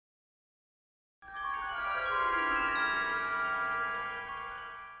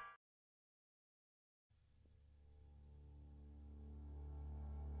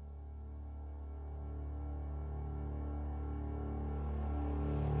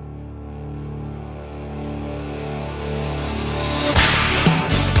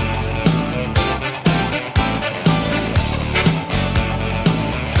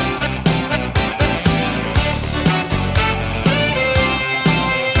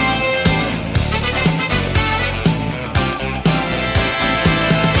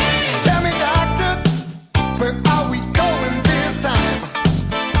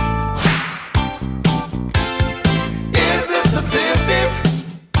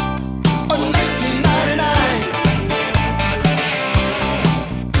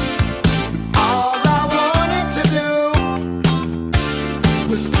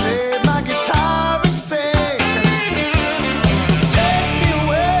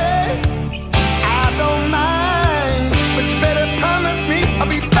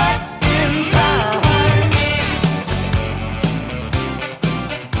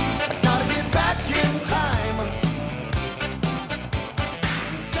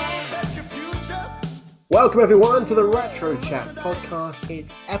Welcome everyone to the Retro Chat podcast.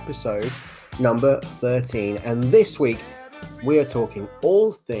 It's episode number 13, and this week we are talking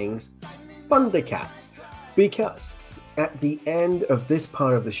all things Thundercats, because at the end of this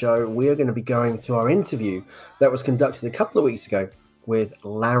part of the show we are going to be going to our interview that was conducted a couple of weeks ago with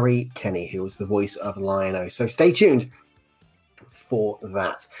Larry Kenney, who was the voice of Lion-O. So stay tuned for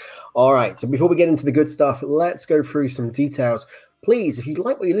that. All right, so before we get into the good stuff, let's go through some details. Please, if you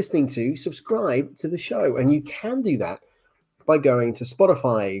like what you're listening to, subscribe to the show. And you can do that by going to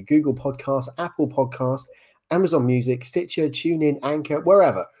Spotify, Google Podcasts, Apple Podcasts, Amazon Music, Stitcher, TuneIn, Anchor,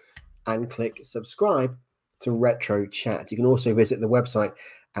 wherever, and click subscribe to Retro Chat. You can also visit the website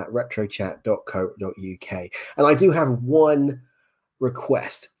at retrochat.co.uk. And I do have one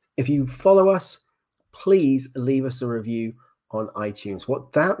request. If you follow us, please leave us a review on iTunes.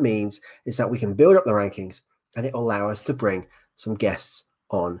 What that means is that we can build up the rankings and it will allow us to bring some guests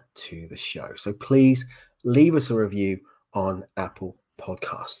on to the show. So please leave us a review on Apple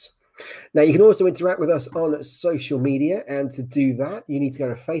Podcasts. Now, you can also interact with us on social media, and to do that, you need to go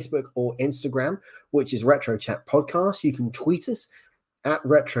to Facebook or Instagram, which is Retro Chat Podcast. You can tweet us at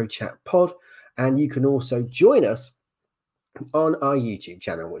Retro Chat Pod, and you can also join us on our YouTube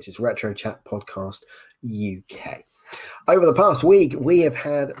channel, which is Retro Chat Podcast UK. Over the past week, we have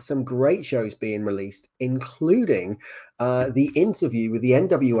had some great shows being released, including the interview with the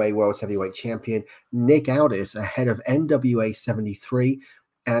NWA World Heavyweight Champion Nick Aldis ahead of NWA 73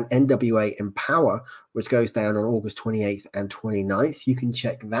 and NWA Empower, which goes down on August 28th and 29th. You can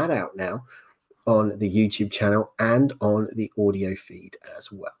check that out now on the YouTube channel and on the audio feed as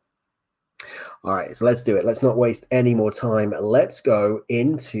well. All right, so let's do it. Let's not waste any more time. Let's go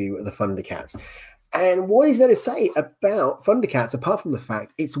into the Thundercats. And what is there to say about Thundercats, apart from the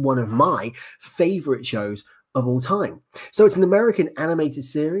fact it's one of my favorite shows of all time? So it's an American animated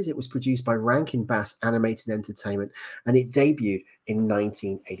series. It was produced by Rankin Bass Animated Entertainment, and it debuted in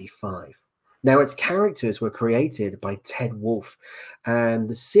 1985. Now, its characters were created by Ted Wolfe, and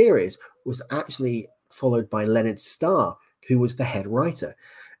the series was actually followed by Leonard Starr, who was the head writer.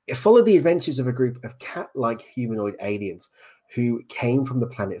 It followed the adventures of a group of cat-like humanoid aliens who came from the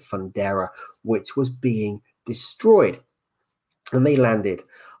planet Thundera, which was being destroyed. And they landed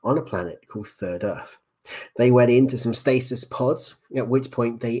on a planet called Third Earth. They went into some stasis pods, at which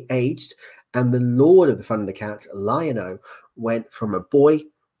point they aged, and the Lord of the Thundercats, Lion-O, went from a boy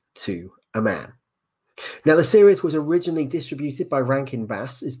to a man. Now, the series was originally distributed by Rankin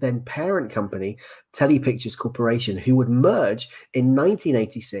Bass's then parent company, Telepictures Corporation, who would merge in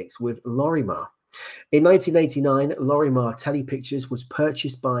 1986 with Lorimar. In 1989, Lorimar Telepictures was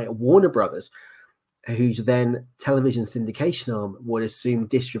purchased by Warner Brothers, whose then television syndication arm would assume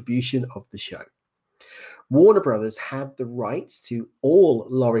distribution of the show. Warner Brothers had the rights to all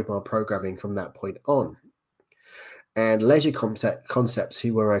Lorimar programming from that point on. And Leisure Concepts,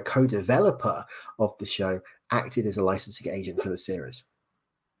 who were a co-developer of the show, acted as a licensing agent for the series.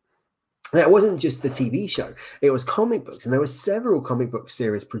 Now, it wasn't just the TV show, it was comic books, and there were several comic book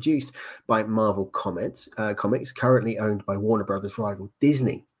series produced by Marvel Comics, currently owned by Warner Brothers' rival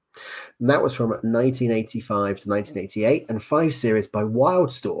Disney. And that was from 1985 to 1988, and 5 series by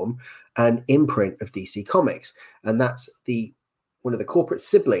Wildstorm, an imprint of DC Comics, and that's one of the corporate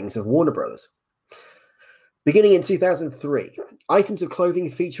siblings of Warner Brothers. Beginning in 2003, items of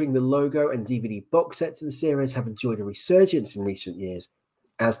clothing featuring the logo and DVD box sets of the series have enjoyed a resurgence in recent years,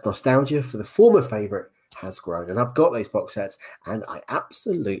 as nostalgia for the former favorite has grown. And I've got those box sets and I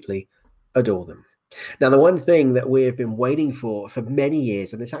absolutely adore them. Now, the one thing that we have been waiting for many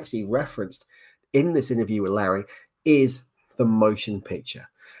years, and it's actually referenced in this interview with Larry, is the motion picture.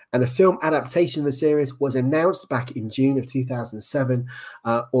 And a film adaptation of the series was announced back in June of 2007.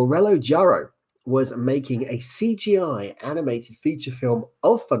 Aurelio Jarro was making a CGI animated feature film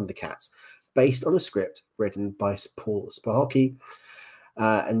of Thundercats based on a script written by Paul Spahocki.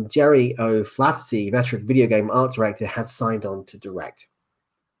 And Jerry O'Flaherty, veteran video game art director, had signed on to direct.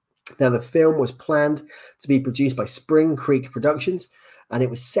 Now, the film was planned to be produced by Spring Creek Productions, and it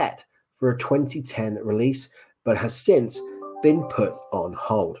was set for a 2010 release, but has since been put on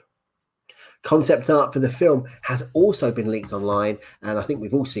hold. Concept art for the film has also been leaked online, and I think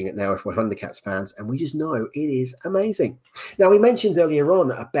we've all seen it now if we're Thundercats fans, and we just know it is amazing. Now, we mentioned earlier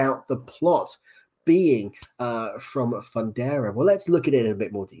on about the plot being from Thundera. Well, let's look at it in a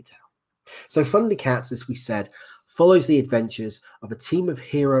bit more detail. So Thundercats, as we said, follows the adventures of a team of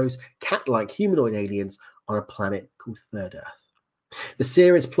heroes, cat-like humanoid aliens on a planet called Third Earth. The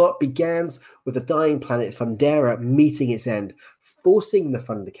series plot begins with the dying planet Thundera meeting its end, forcing the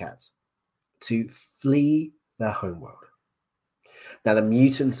Thundercats to flee their homeworld. Now, the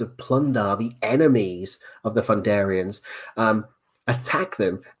mutants of Plundar, the enemies of the Fundarians, attack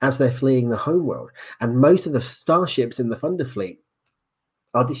them as they're fleeing the homeworld. And most of the starships in the Thunder Fleet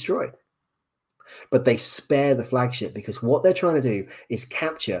are destroyed. But they spare the flagship because what they're trying to do is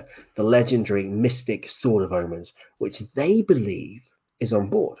capture the legendary mystic Sword of Omens, which they believe is on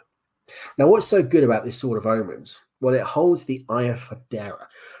board. Now, what's so good about this Sword of Omens? Well, it holds the Eye of Fundera,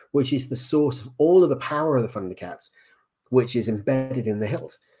 which is the source of all of the power of the Thundercats, which is embedded in the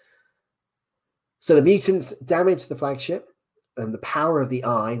hilt. So the mutants damage the flagship, and the power of the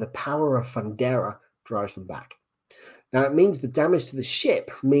Eye, the power of Fundera, drives them back. Now, it means the damage to the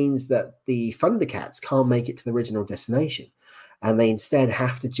ship means that the Thundercats can't make it to the original destination, and they instead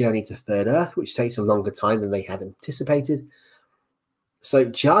have to journey to Third Earth, which takes a longer time than they had anticipated. So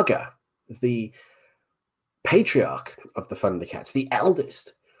Jaga, the patriarch of the Thundercats, the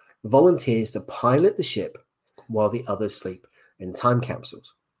eldest, volunteers to pilot the ship while the others sleep in time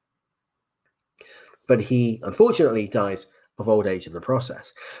capsules. But he, unfortunately, dies of old age in the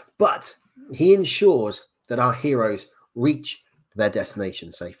process. But he ensures that our heroes reach their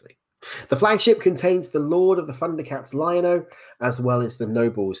destination safely. The flagship contains the Lord of the Thundercats, Lion-O, as well as the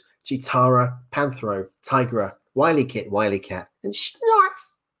nobles Cheetara, Panthro, Tigra, Wily Cat, and Snarf.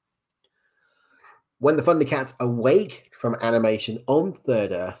 When the Thundercats awake from animation on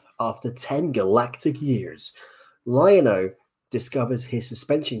Third Earth after 10 galactic years, Lion-O discovers his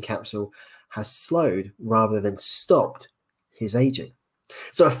suspension capsule has slowed rather than stopped his aging.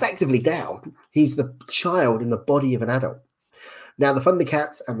 So effectively now, he's the child in the body of an adult. Now, the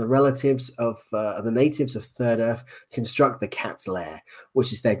Thundercats and the relatives of the natives of Third Earth construct the Cat's Lair,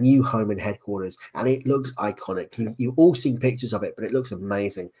 which is their new home and headquarters, and it looks iconic. You've all seen pictures of it, but it looks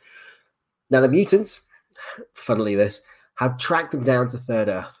amazing. Now, the mutants, funnily this, have tracked them down to Third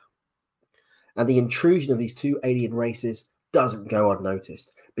Earth, and the intrusion of these two alien races doesn't go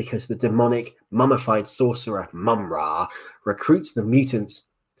unnoticed, because the demonic, mummified sorcerer Mum-Ra recruits the mutants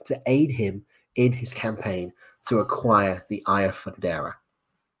to aid him in his campaign to acquire the Eye of Fundera.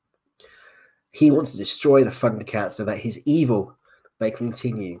 He wants to destroy the Thundercats so that his evil may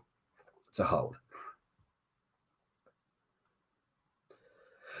continue to hold.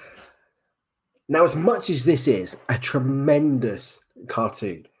 Now, as much as this is a tremendous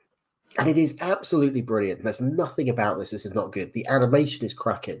cartoon, and it is absolutely brilliant. There's nothing about this is not good. The animation is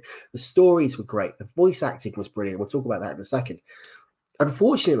cracking. The stories were great. The voice acting was brilliant. We'll talk about that in a second.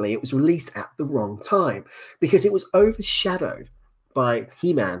 Unfortunately, it was released at the wrong time because it was overshadowed by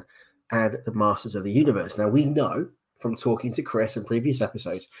He-Man and the Masters of the Universe. Now, we know from talking to Chris in previous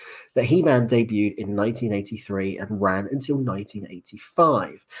episodes that He-Man debuted in 1983 and ran until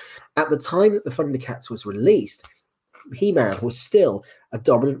 1985. At the time that the Thundercats was released, He-Man was still a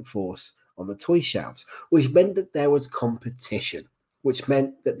dominant force on the toy shelves, which meant that there was competition, which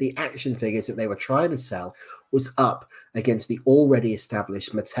meant that the action figures that they were trying to sell was up against the already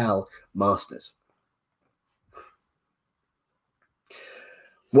established Mattel Masters.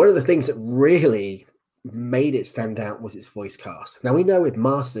 One of the things that really made it stand out was its voice cast. Now, we know with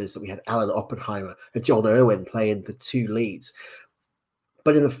Masters that we had Alan Oppenheimer and John Irwin playing the two leads,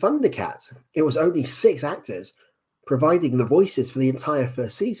 but in the Thundercats, it was only 6 actors providing the voices for the entire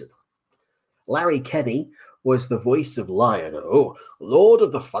first season. Larry Kenney was the voice of Lion-O, Lord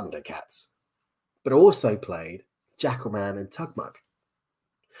of the Thundercats, but also played Jackalman and Tugmug.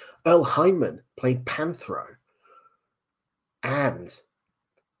 Earl Hindman played Panthro and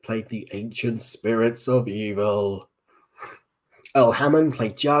played the Ancient Spirits of Evil. Earl Hammond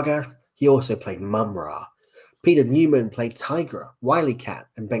played Jaga. He also played Mum-Ra. Peter Newman played Tigra, Wily Cat,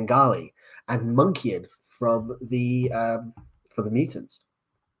 and Bengali, and Monkeyan from the mutants.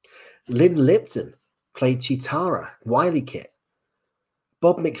 Lynn Lipton played Cheetara, Wily Kit.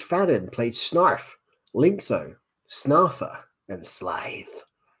 Bob McFadden played Snarf, Lynxo, Snarfer, and Slythe.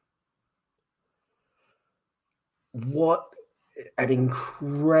 What an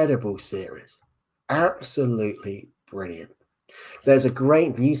incredible series. Absolutely brilliant. There's a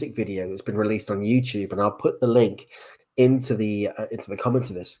great music video that's been released on YouTube, and I'll put the link into the comments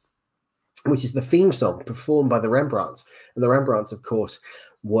of this, which is the theme song performed by the Rembrandts. And the Rembrandts, of course,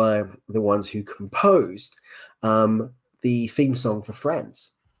 were the ones who composed the theme song for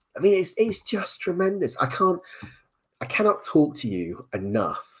Friends. I mean, it's just tremendous. I cannot talk to you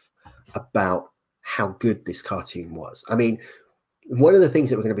enough about how good this cartoon was. I mean, one of the things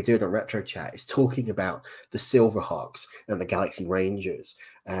that we're going to be doing on Retro Chat is talking about the Silverhawks and the Galaxy Rangers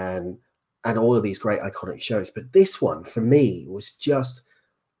and all of these great iconic shows. But this one, for me, was just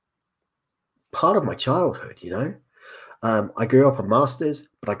part of my childhood, you know? I grew up on Masters,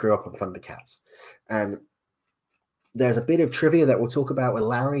 but I grew up on Thundercats. And There's a bit of trivia that we'll talk about with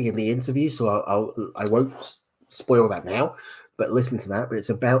Larry in the interview, so I won't spoil that now, but listen to that. But it's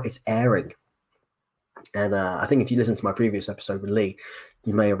about its airing. And I think if you listen to my previous episode with Lee,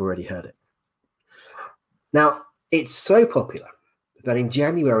 you may have already heard it. Now, it's so popular that in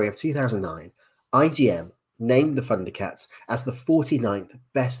January of 2009, IGN named the Thundercats as the 49th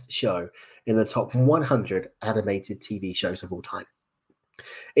best show in the top 100 animated TV shows of all time.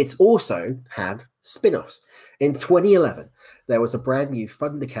 It's also had spin-offs. In 2011, there was a brand new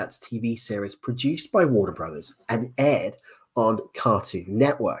Thundercats TV series produced by Warner Brothers and aired on Cartoon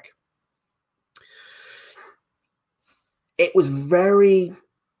Network. It was very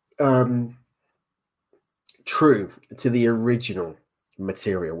true to the original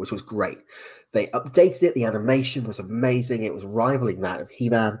material, which was great. They updated it. The animation was amazing. It was rivaling that of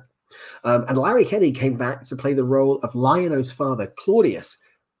He-Man. And Larry Kenney came back to play the role of Lion-O's father, Claudius,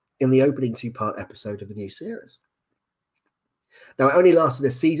 in the opening two-part episode of the new series. Now, it only lasted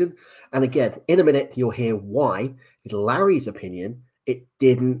a season. And again, in a minute, you'll hear why, in Larry's opinion, it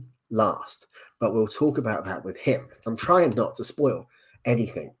didn't last. But we'll talk about that with him. I'm trying not to spoil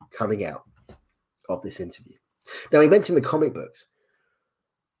anything coming out of this interview. Now, we mentioned the comic books.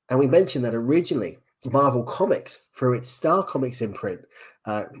 And we mentioned that originally, Marvel Comics, through its Star Comics imprint,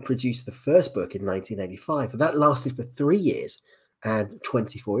 produced the first book in 1985. And that lasted for 3 years and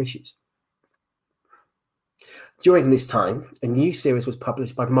 24 issues. During this time, a new series was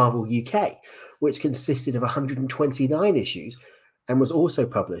published by Marvel UK, which consisted of 129 issues and was also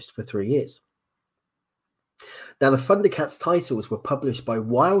published for 3 years. Now, the Thundercats titles were published by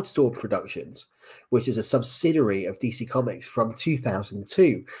Wildstorm Productions, which is a subsidiary of DC Comics from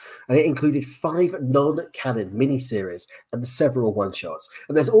 2002. And it included 5 non-canon miniseries and several one-shots.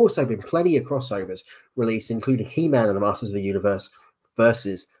 And there's also been plenty of crossovers released, including He-Man and the Masters of the Universe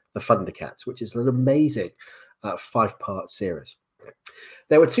versus the Thundercats, which is an amazing 5-part series.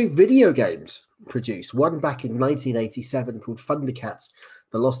 There were 2 video games produced, one back in 1987 called Thundercats,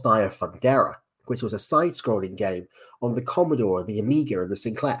 The Lost Eye of Thundera, which was a side-scrolling game on the Commodore, the Amiga, and the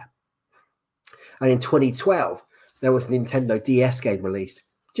Sinclair. And in 2012, there was a Nintendo DS game released,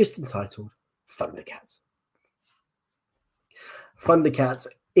 just entitled Thundercats. Thundercats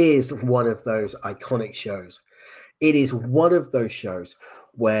is one of those iconic shows. It is one of those shows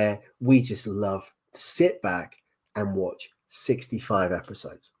where we just love to sit back and watch 65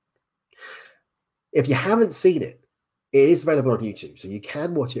 episodes. If you haven't seen it, it is available on YouTube, so you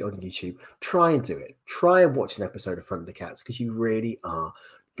can watch it on YouTube. Try and do it. Try and watch an episode of Thundercats because you really are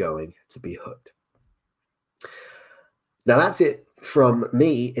going to be hooked. Now, that's it from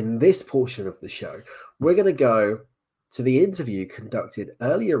me in this portion of the show. We're going to go to the interview conducted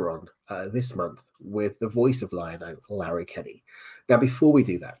earlier on this month with the voice of Lion-O, Larry Kenney. Now, before we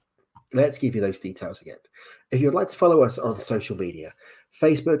do that, let's give you those details again. If you'd like to follow us on social media,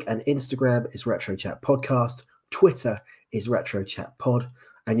 Facebook and Instagram is Retro Chat Podcast. Twitter is Retro Chat Pod,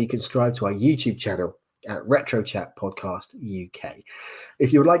 and you can subscribe to our YouTube channel at Retro Chat Podcast UK.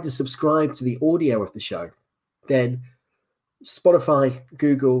 If you would like to subscribe to the audio of the show, then Spotify,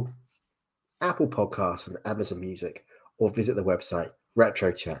 Google, Apple Podcasts, and Amazon Music, or visit the website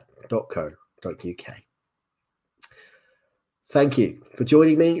retrochat.co.uk. Thank you for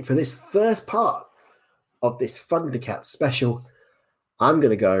joining me for this first part of this Thundercats special. I'm going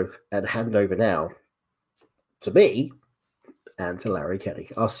to go and hand over now to me and to Larry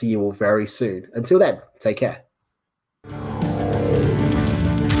Kenney. I'll see you all very soon. Until then, take care.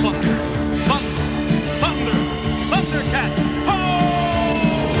 Thundercats! Ho!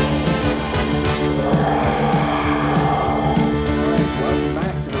 Welcome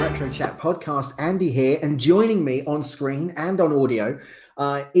back to the Retro Chat Podcast. Andy here, and joining me on screen and on audio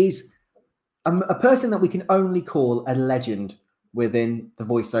is a person that we can only call a legend within the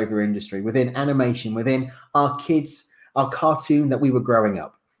voiceover industry, within animation, within our kids, our cartoon that we were growing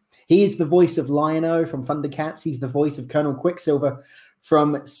up. He is the voice of Lion-O from Thundercats. He's the voice of Colonel Quicksilver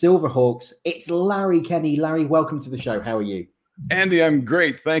from Silverhawks. It's Larry Kenney. Larry, welcome to the show. How are you? Andy, I'm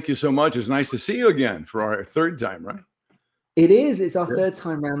great. Thank you so much. It's nice to see you again for our third time, right? It is. It's our third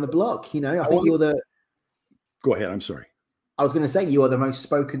time around the block. You know, I think you're the... Go ahead. I'm sorry. I was going to say you are the most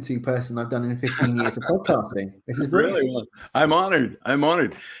spoken to person I've done in 15 years of podcasting. This is brilliant. Really? Well, I'm honored.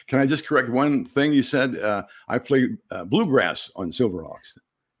 Can I just correct one thing you said? I played bluegrass on Silverhawks.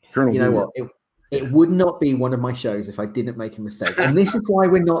 Colonel, you know what? It would not be one of my shows if I didn't make a mistake. And this is why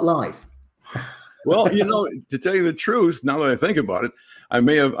we're not live. Well, you know, to tell you the truth, now that I think about it, I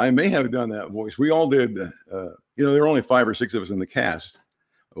may have done that voice. We all did. You know, there were only 5 or 6 of us in the cast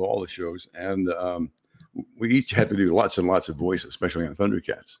of all the shows, and we each had to do lots and lots of voices, especially on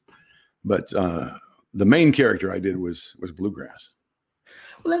Thundercats. But the main character I did was Bluegrass.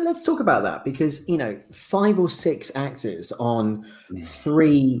 Well, let's talk about that, because 5 or 6 actors on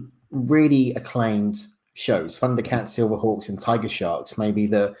 3 really acclaimed shows, Thundercats, Silverhawks, and Tiger Sharks, maybe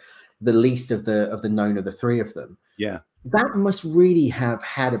the least of the known of the 3 of them. Yeah, that must really have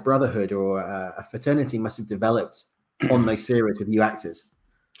had a brotherhood, or a fraternity must have developed on those series with you actors.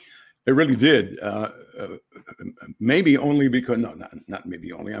 It really did. Maybe only because, no, not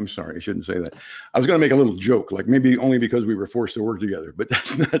maybe only. I'm sorry, I shouldn't say that. I was going to make a little joke, like maybe only because we were forced to work together, but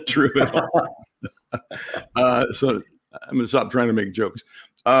that's not true at all. So I'm going to stop trying to make jokes.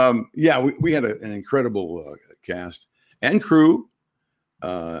 Yeah, we had an incredible cast and crew.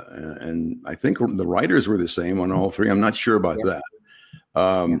 And I think the writers were the same on all 3. I'm not sure about that.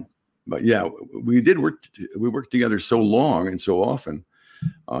 But yeah, we worked together so long and so often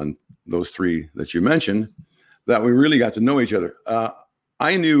on those 3 that you mentioned that we really got to know each other.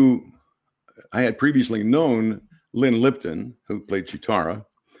 I had previously known Lynn Lipton, who played Chitara,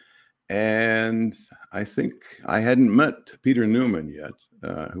 and I think I hadn't met Peter Newman yet,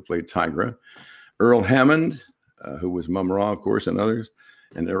 who played Tigra, Earl Hammond, who was Mum-Ra, of course, and others,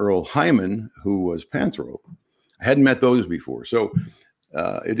 and Earl Hyman, who was Panthro. I hadn't met those before. So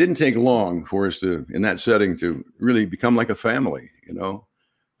it didn't take long for us to, in that setting, to really become like a family,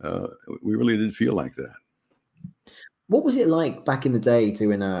 we really did feel like that. What was it like back in the day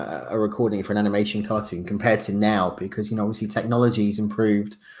doing a recording for an animation cartoon compared to now? Because, obviously technology's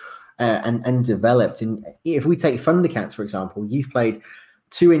improved and developed. And if we take Thundercats, for example, you've played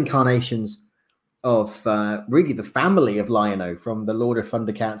 2 incarnations of really the family of Lion-O, from the Lord of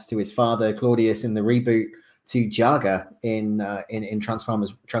Thundercats to his father Claudius in the reboot, to Jaga in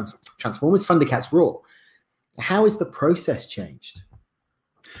Transformers Thundercats Raw. How has the process changed?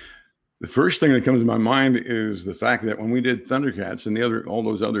 The first thing that comes to my mind is the fact that when we did Thundercats and all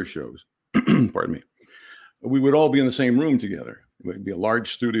those other shows, pardon me, we would all be in the same room together. It would be a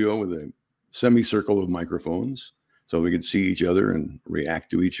large studio with a semicircle of microphones, so we could see each other and react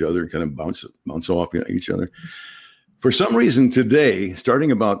to each other, kind of bounce off each other. For some reason today,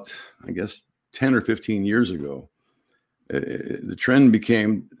 starting about, I guess, 10 or 15 years ago, the trend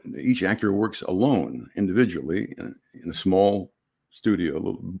became each actor works alone, individually, in a small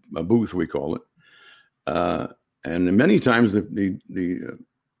studio, a booth, we call it. And many times the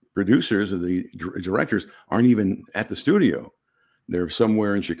producers or the directors aren't even at the studio. They're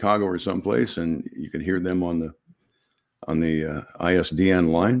somewhere in Chicago or someplace, and you can hear them on the ISDN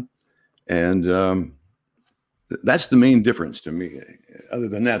line. And that's the main difference to me. Other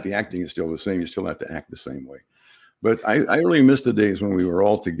than that, the acting is still the same. You still have to act the same way. But I really miss the days when we were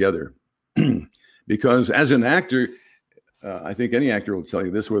all together, because as an actor, I think any actor will tell you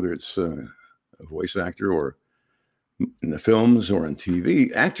this, whether it's a voice actor or in the films or on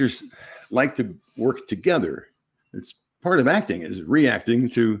TV, actors like to work together. It's part of acting, is reacting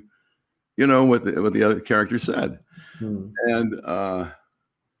to, what the other character said. And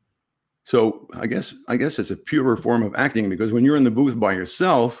so I guess it's a purer form of acting, because when you're in the booth by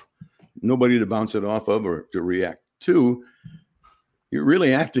yourself, nobody to bounce it off of or to react to, you're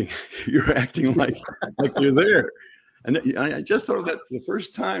really acting. You're acting like you're there. And I just thought of that for the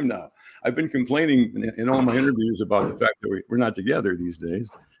first time now. I've been complaining in all my interviews about the fact that we're not together these days.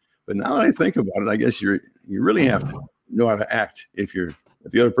 But now that I think about it, I guess you really have to know how to act if the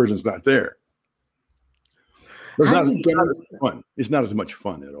other person's not there. It's not as much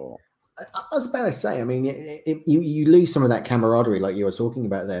fun at all. I was about to say, I mean, you lose some of that camaraderie like you were talking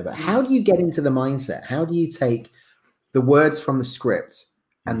about there, but how do you get into the mindset? How do you take the words from the script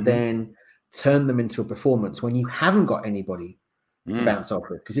and then turn them into a performance when you haven't got anybody to bounce off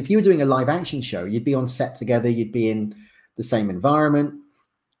with? Because if you were doing a live action show, you'd be on set together, you'd be in the same environment.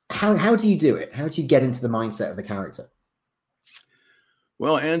 How do you do it? How do you get into the mindset of the character?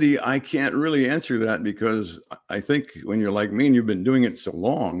 Well, Andy, I can't really answer that, because I think when you're like me and you've been doing it so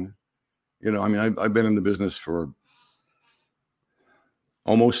long, I've been in the business for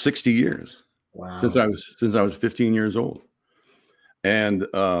almost 60 years. Wow. Since I was 15 years old. And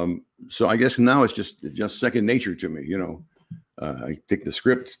so I guess now it's just second nature to me. I take the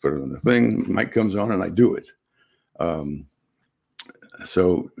script, put it on the thing, mic comes on, and I do it.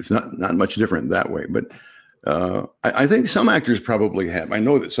 So it's not much different that way. But I think some actors probably have. I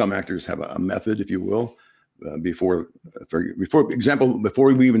know that some actors have a method, if you will. Before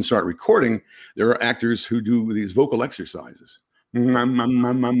we even start recording, there are actors who do these vocal exercises. They tell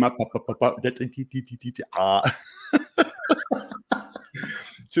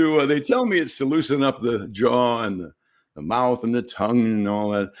me it's to loosen up the jaw and the mouth and the tongue and all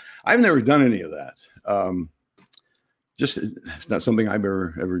that. I've never done any of that. It's not something I've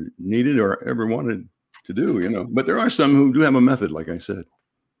ever needed or ever wanted to do, But there are some who do have a method, like I said.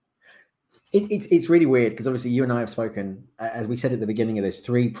 It's really weird because obviously you and I have spoken, as we said at the beginning of this,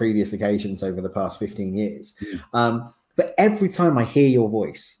 3 previous occasions over the past 15 years. But every time I hear your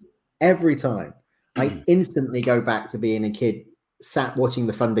voice, every time, I instantly go back to being a kid sat watching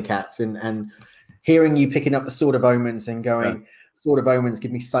the Thundercats and hearing you picking up the Sword of Omens and going, Sword of Omens,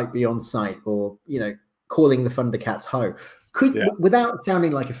 give me sight beyond sight, or, calling the Thundercats ho. Without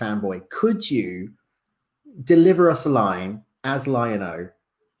sounding like a fanboy, could you deliver us a line as Lion-O?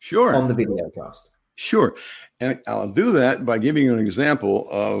 Sure. On the video cast. Sure. And I'll do that by giving you an example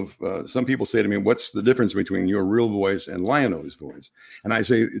of some people say to me, what's the difference between your real voice and Lion-O's voice? And I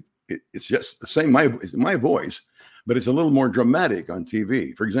say, it's just the same, my voice, but it's a little more dramatic on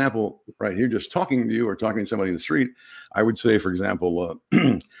TV. For example, right here, just talking to you or talking to somebody in the street, I would say, for example,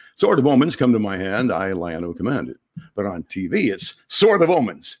 Sword of Omens, come to my hand, I, Lion-O, command it. But on TV, it's Sword of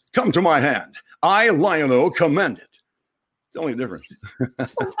Omens, come to my hand, I, Lion-O, command it. It's the only difference.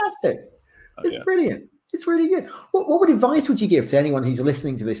 It's fantastic. It's brilliant. It's really good. What advice would you give to anyone who's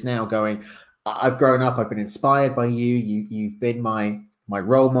listening to this now going, I've grown up, I've been inspired by you. You've been my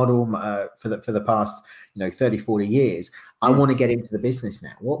role model for the past 30, 40 years. I want to get into the business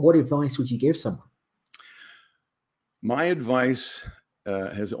now. What advice would you give someone? My advice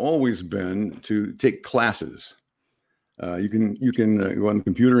has always been to take classes. You can go on the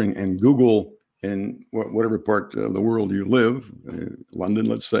computer and Google in whatever part of the world you live, London,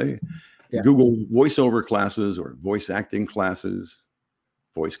 let's say, Google voiceover classes or voice acting classes,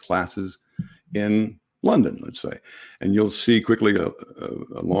 voice classes in London, let's say, and you'll see quickly a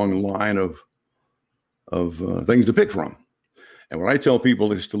long line of things to pick from. And what I tell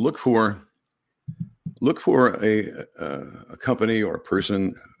people is to look for a company or a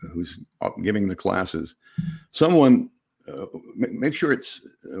person who's giving the classes, someone. Make sure it's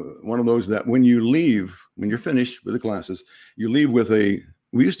one of those that when you're finished with the classes, you leave with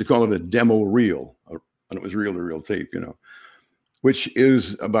we used to call it a demo reel, and it was reel-to-reel tape, which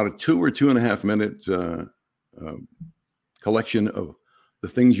is about a 2 or 2.5 minute collection of the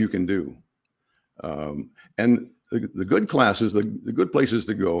things you can do. And the good classes, the good places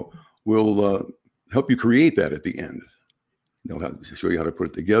to go will help you create that at the end. They'll show you how to put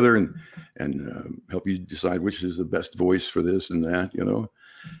it together and help you decide which is the best voice for this and that,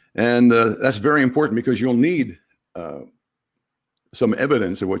 And that's very important because you'll need some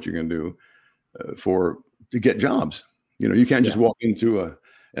evidence of what you're going to do to get jobs. You can't just walk into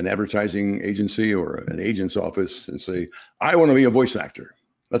an advertising agency or an agent's office and say, I want to be a voice actor.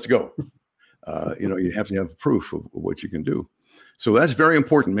 Let's go. You have to have proof of what you can do. So that's very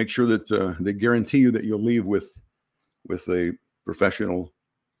important. Make sure that they guarantee you that you'll leave with a professionally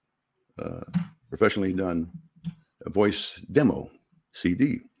done voice demo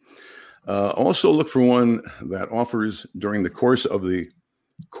CD. Also look for one that offers during the course of the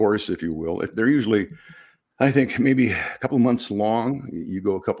course, if you will. They're usually, I think, maybe a couple of months long. You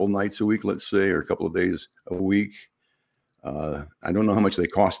go a couple of nights a week, let's say, or a couple of days a week. I don't know how much they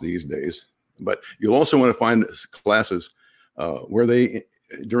cost these days, but you'll also want to find classes where they,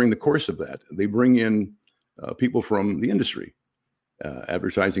 during the course of that, they bring in people from the industry,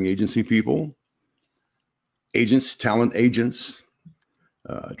 advertising agency people, agents, talent agents,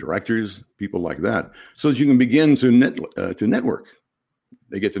 directors, people like that, so that you can begin to network.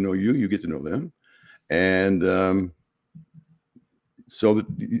 They get to know you, you get to know them, and so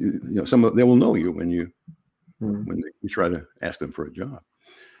that they will know you when you try to ask them for a job.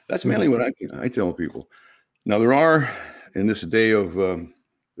 That's mainly what I tell people. Now there are, in this day of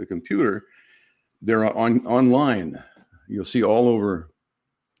the computer, there are online. You'll see all over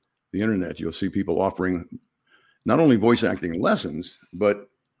the internet. You'll see people offering not only voice acting lessons, but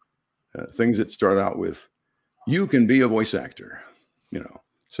things that start out with, you can be a voice actor.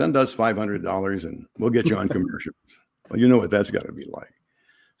 Send us $500 and we'll get you on commercials. Well, you know what that's got to be like.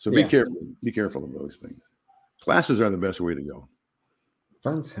 So be careful. Be careful of those things. Classes are the best way to go.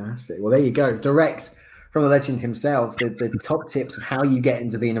 Fantastic. Well, there you go. Direct from the legend himself, the top tips of how you get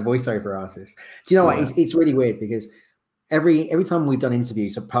into being a voiceover artist. Do you know what? It's really weird because every time we've done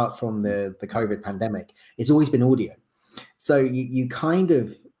interviews, apart from the COVID pandemic, it's always been audio. So you kind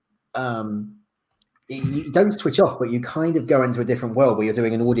of you don't switch off, but you kind of go into a different world where you're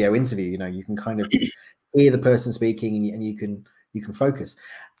doing an audio interview. You can kind of hear the person speaking and you can focus.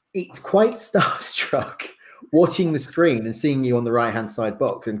 It's quite starstruck watching the screen and seeing you on the right hand side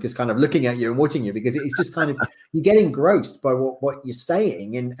box and just kind of looking at you and watching you, because it's just kind of, you get engrossed by what you're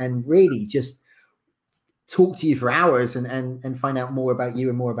saying and really just talk to you for hours and find out more about you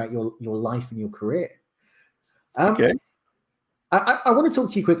and more about your life and your career. Okay. I want to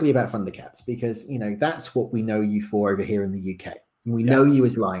talk to you quickly about Thundercats because, you know, that's what we know you for over here in the UK. We know you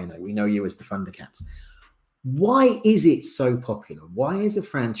as Lion-O. We know you as the Thundercats. Why is it so popular? Why, as a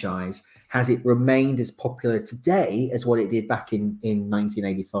franchise, has it remained as popular today as what it did back in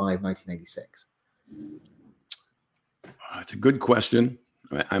 1985, 1986? It's a good question.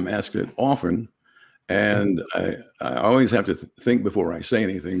 I'm asked it often. And I always have to think before I say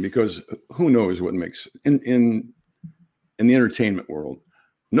anything, because who knows what makes in the entertainment world,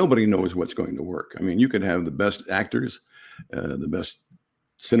 nobody knows what's going to work. I mean, you could have the best actors, the best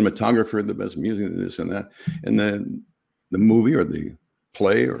cinematographer, the best music, this and that, and then the movie or the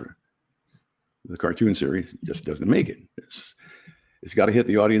play or the cartoon series just doesn't make it. It's got to hit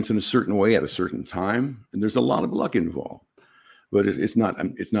the audience in a certain way at a certain time, and there's a lot of luck involved. But it's not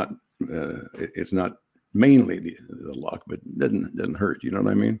mainly the luck, but it doesn't hurt. You know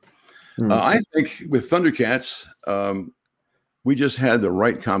what I mean? Mm-hmm. I think with Thundercats, we just had the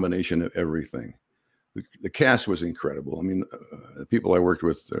right combination of everything. The cast was incredible. I mean, the people I worked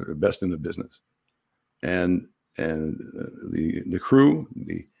with are the best in the business, and the crew,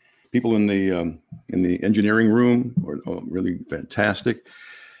 the people in the engineering room were really fantastic,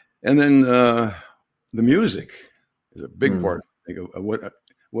 and then the music is a big part, I think, of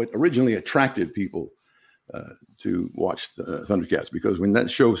what originally attracted people to watch the Thundercats, because when the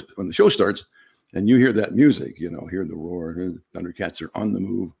show starts and you hear that music, you know, hear the roar, the Thundercats are on the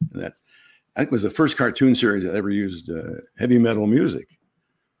move, and that I think was the first cartoon series that ever used heavy metal music,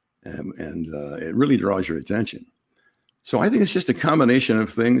 and it really draws your attention. So I think it's just a combination of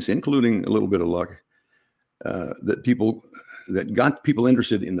things, including a little bit of luck, that got people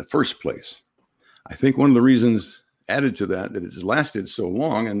interested in the first place. I think one of the reasons added to that it's lasted so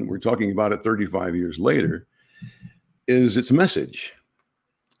long, and we're talking about it 35 years later, is its message.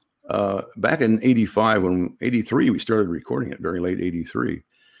 Back in 83, we started recording it, very late 83.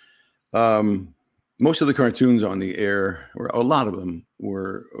 Most of the cartoons on the air, or a lot of them,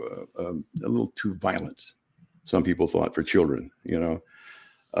 were a little too violent. Some people thought for children, you know,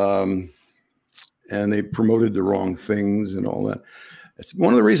 and they promoted the wrong things and all that. It's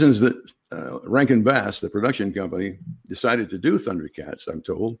one of the reasons that Rankin Bass, the production company, decided to do Thundercats, I'm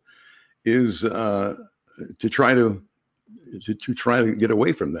told, is to try to get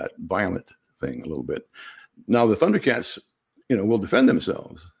away from that violent thing a little bit. Now the Thundercats, you know, will defend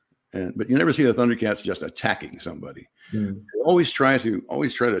themselves, but you never see the Thundercats just attacking somebody. They always try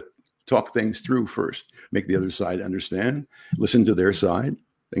to talk things through first, make the other side understand, listen to their side,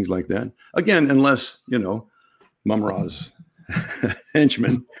 things like that. Again, unless, you know, Mum-Ra's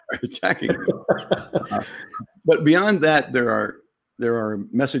henchmen are attacking them. But beyond that, there are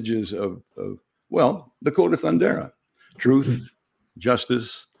messages of the Code of Thundera: truth,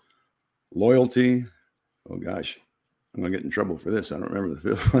 justice, loyalty. Oh gosh, I'm gonna get in trouble for this. I don't remember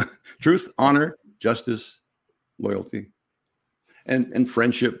the fifth. Truth, honor, justice, loyalty, and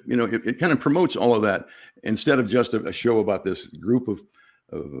friendship. You know, it kind of promotes all of that instead of just a show about this group of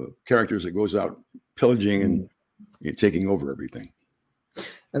characters that goes out pillaging and taking over everything.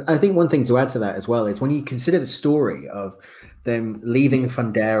 And I think one thing to add to that as well is when you consider the story of them leaving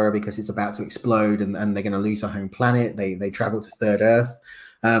Thundera because it's about to explode and they're going to lose their home planet, they travel to Third Earth,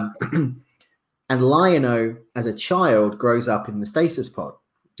 and Lion-O as a child grows up in the stasis pod,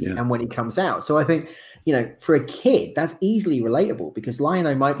 and when he comes out. So I think, you know, for a kid, that's easily relatable, because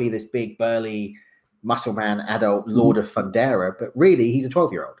Lion-O might be this big, burly, muscle man, adult Lord of Thundera, but really he's a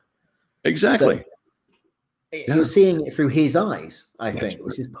 12-year-old. Exactly. So, you're seeing it through his eyes, I think,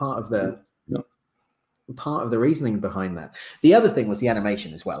 which is part of the reasoning behind that. The other thing was the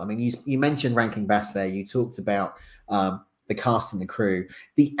animation as well. I mean, you mentioned Rankin Bass there. You talked about the cast and the crew.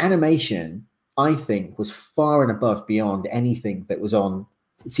 The animation, I think, was far and above beyond anything that was on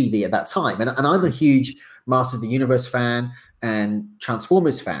TV at that time. And I'm a huge Masters of the Universe fan and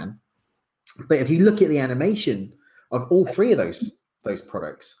Transformers fan. But if you look at the animation of all three of those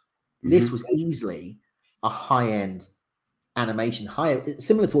products, this was easily a high-end animation,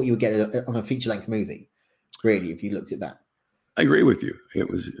 similar to what you would get on a feature-length movie, really, if you looked at that. I agree with you. It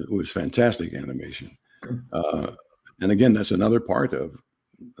was fantastic animation. And again, that's another part of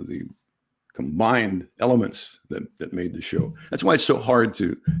the combined elements that made the show. That's why it's so hard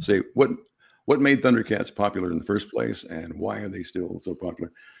to say what made Thundercats popular in the first place and why are they still so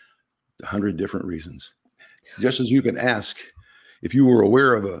popular. 100 different reasons. Just as you can ask if you were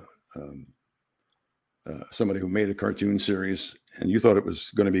aware of somebody who made a cartoon series and you thought it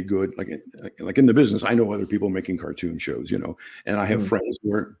was going to be good, like in the business, I know other people making cartoon shows, you know, and I have friends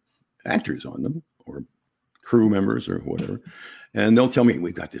who are actors on them or crew members or whatever. And they'll tell me,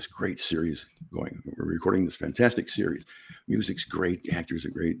 we've got this great series going. We're recording this fantastic series. Music's great, actors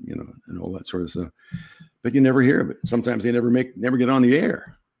are great, and all that sort of stuff. But you never hear of it. Sometimes they never get on the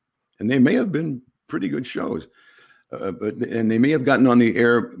air. And they may have been pretty good shows. And they may have gotten on the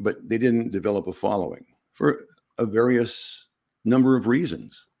air, but they didn't develop a following for a various number of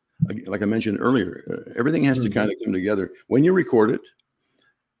reasons. Like I mentioned earlier, everything has to kind of come together when you record it.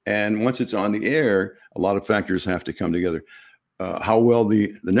 And once it's on the air, a lot of factors have to come together. How well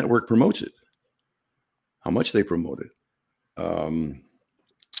the network promotes it, how much they promote it,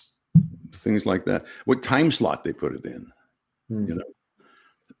 things like that. What time slot they put it in,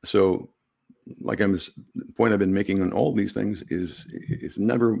 So, the point I've been making on all these things is it's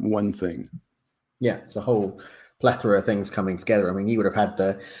never one thing. Yeah, it's a whole plethora of things coming together. I mean, you would have had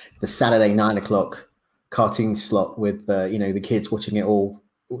the Saturday 9:00 cartoon slot with the kids watching it all.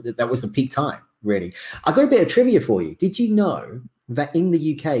 That was the peak time, really. I got a bit of trivia for you. Did you know that in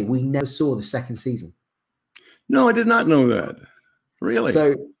the UK we never saw the second season? No, I did not know that. Really?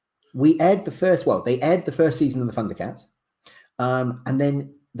 So we aired they aired the first season of the Thundercats, and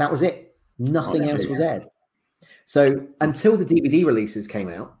then that was it. Nothing else was aired. So until the DVD releases came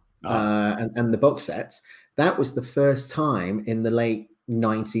out and the box sets, that was the first time in the late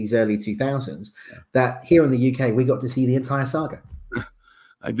 90s, early 2000s that here in the UK we got to see the entire saga.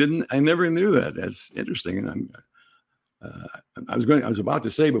 I never knew that. That's interesting. And I was about to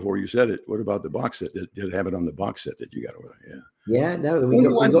say before you said it, what about the box set? Did it have it on the box set that you got over there? Yeah, no, we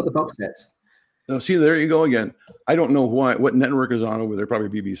got the box sets. Oh, see, there you go again. I don't know what network is on over there. Probably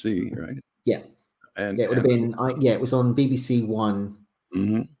BBC, right? Yeah. And it would have been, it was on BBC One.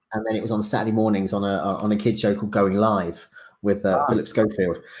 And then it was on Saturday mornings on a kid show called Going Live with Philip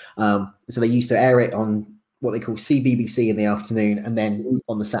Schofield. So they used to air it on what they call CBBC in the afternoon and then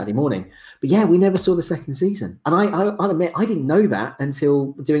on the Saturday morning. But yeah, we never saw the second season. And I'll admit, I didn't know that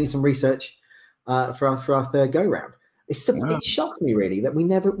until doing some research for our third go round. It shocked me really that we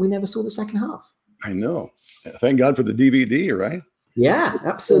never saw the second half. I know. Thank God for the DVD, right? Yeah,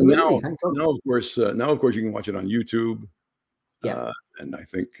 absolutely. Now, of course, you can watch it on YouTube. Yeah. And I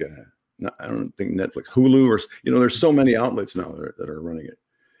think, I don't think Netflix, Hulu, or, there's so many outlets now that are running it.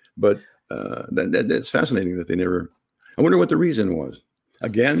 But that's fascinating that they never, I wonder what the reason was.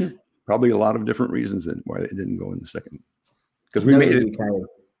 Again, probably a lot of different reasons why it didn't go in the second. Because we made it.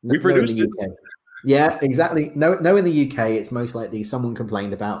 We produced it. Yeah, exactly. No, in the UK, it's most likely someone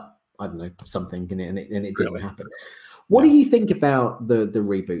complained about, I don't know, something and it didn't happen. What do you think about the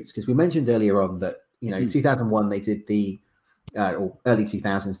reboots? Because we mentioned earlier on that, 2001, they did or early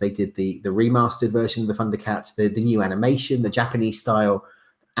 2000s, they did the remastered version of the Thundercats, the new animation, the Japanese style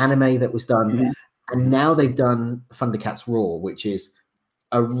anime that was done. And now they've done Thundercats Raw, which is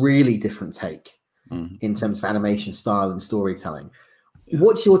a really different take in terms of animation style and storytelling.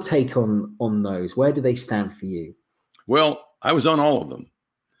 What's your take on those? Where do they stand for you? Well, I was on all of them.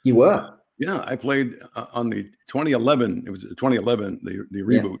 You were? Yeah, I played on the 2011. It was 2011, the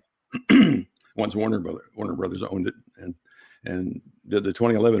reboot. Once Warner Brothers owned it and did the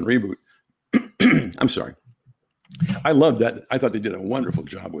 2011 reboot. I'm sorry. I loved that. I thought they did a wonderful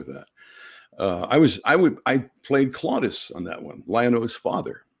job with that. I played Claudius on that one, Lion-O's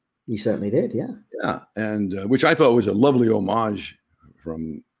father. You certainly did, yeah. Yeah, and which I thought was a lovely homage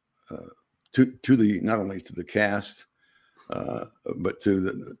from to the not only to the cast but to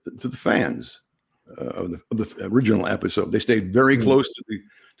the fans of the original episode. They stayed very close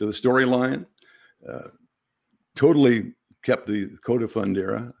to the storyline. Totally kept the Code of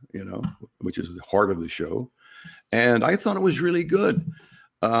Thundera, which is the heart of the show, and I thought it was really good.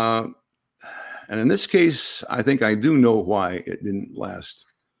 And in this case, I think I do know why it didn't last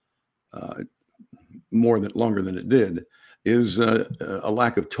longer than it did. Is a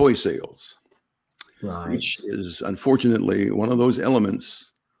lack of toy sales, right? Which is unfortunately one of those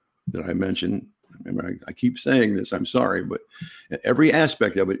elements that I mentioned. Remember, I keep saying this. I'm sorry, but every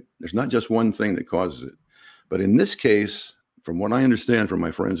aspect of it, there's not just one thing that causes it. But in this case, from what I understand from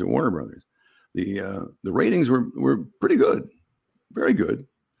my friends at Warner Brothers, the ratings were pretty good, very good,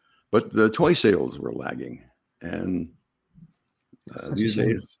 but the toy sales were lagging. And these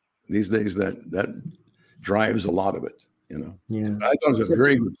days that drives a lot of it. Yeah. I thought it was a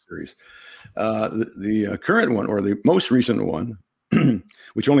very good series. The current one, or the most recent one,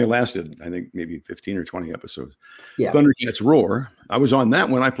 which only lasted, I think, maybe 15 or 20 episodes. Yeah. Thundercats Roar. I was on that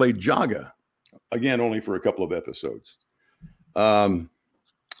one. I played Jaga, again, only for a couple of episodes. And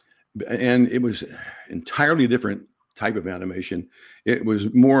it was entirely different type of animation. It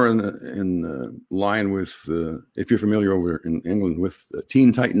was more in the line with, if you're familiar over in England with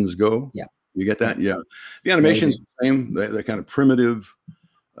Teen Titans Go. Yeah. You get that? Yeah. The animation's the same. They're kind of primitive,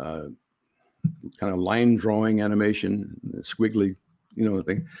 kind of line drawing animation, squiggly,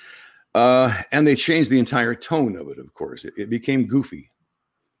 thing. And they changed the entire tone of it, of course. It became goofy.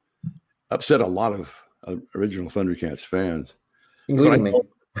 Upset a lot of original Thundercats fans. Including me.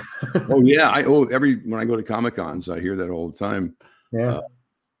 Oh, yeah. When I go to Comic-Cons, I hear that all the time. Yeah.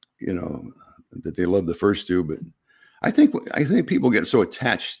 That they love the first two. But I think people get so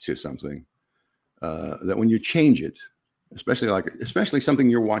attached to something that when you change it, especially something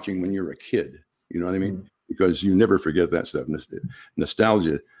you're watching when you're a kid, you know what I mean? Because you never forget that stuff.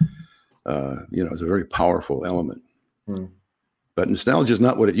 Nostalgia, is a very powerful element. But nostalgia is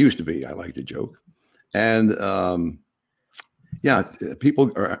not what it used to be. I like to joke. And people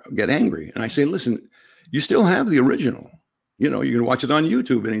get angry. And I say, listen, you still have the original. You can watch it on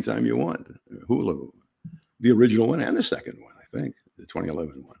YouTube anytime you want. Hulu, the original one and the second one, I think, the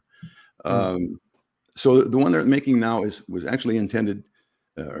 2011 one. So the one they're making now was actually intended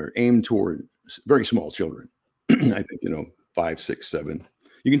or aimed toward very small children. I think, 5, 6, 7.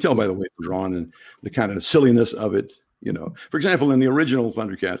 You can tell by the way it's drawn and the kind of silliness of it. For example, in the original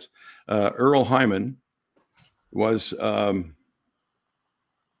Thundercats, Earl Hyman was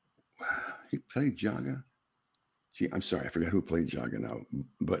he played Jaga. I'm sorry, I forgot who played Jaga now,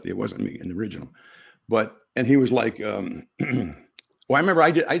 but it wasn't me in the original. And he was like, I remember I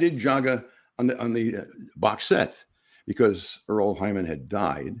did Jaga on the box set because Earl Hyman had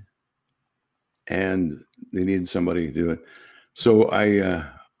died, and they needed somebody to do it. So I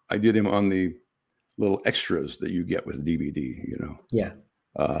did him on the little extras that you get with DVD. Yeah.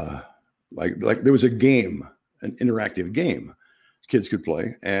 Like there was a game, an interactive game kids could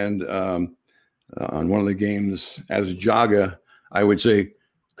play, and on one of the games as Jaga, I would say,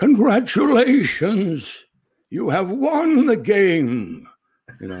 "Congratulations, you have won the game."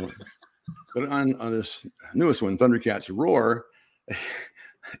 But on this newest one, Thundercats Roar,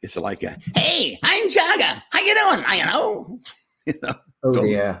 it's like "Hey, I'm Jaga. How you doing?" Oh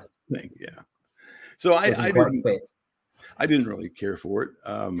yeah. Thing. Yeah. So I didn't really care for it.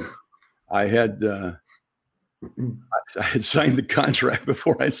 I had signed the contract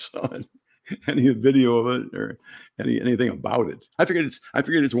before I saw any video of it or anything about it. I figured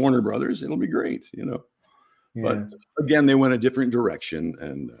it's Warner Brothers. It'll be great, Yeah. But again, they went a different direction,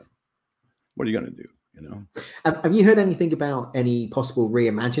 and what are you going to do? Have you heard anything about any possible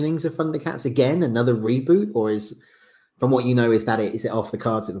reimaginings of Thundercats again? Another reboot, or from what you know, is it off the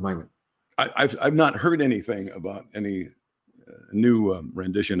cards at the moment? I've not heard anything about any new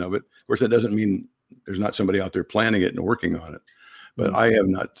rendition of it. Of course, that doesn't mean there's not somebody out there planning it and working on it. But I have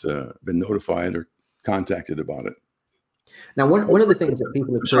not been notified or contacted about it. Now, one of the things that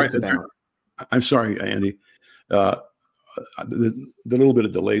people have talked about. I'm sorry, Andy. The little bit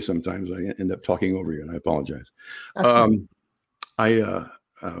of delay sometimes I end up talking over you, and I apologize. No,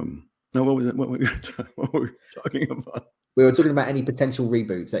 what was it? What were we talking about? We were talking about any potential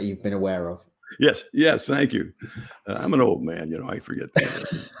reboots that you've been aware of. Yes, thank you. I'm an old man, I forget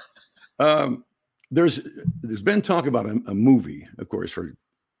that. There's been talk about a movie, of course, for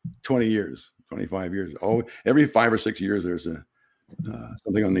 20 years, 25 years. Every 5 or 6 years, there's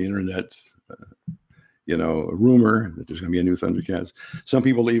something on the internet, a rumor that there's going to be a new Thundercats. Some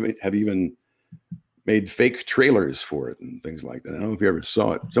people have even made fake trailers for it and things like that. I don't know if you ever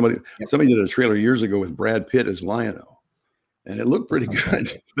saw it. Somebody did a trailer years ago with Brad Pitt as Lion-O, and it looked pretty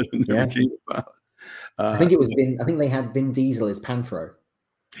good. But it never came about. I think they had Vin Diesel as Panthro.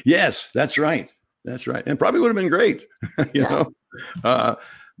 Yes, that's right. And probably would have been great, but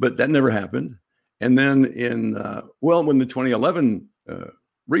that never happened. And then when the 2011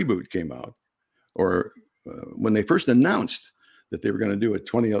 reboot came out, or when they first announced that they were going to do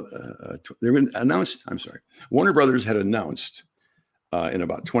Warner Brothers had announced in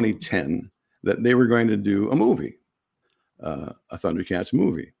about 2010 that they were going to do a movie, a Thundercats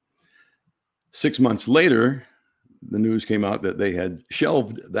movie. 6 months later, the news came out that they had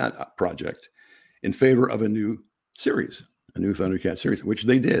shelved that project in favor of a new Thundercats series, which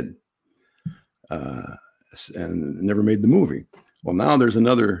they did, and never made the movie. Well, now there's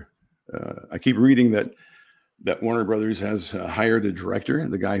another. I keep reading that Warner Brothers has hired a director,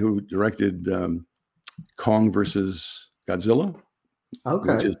 the guy who directed Kong versus Godzilla,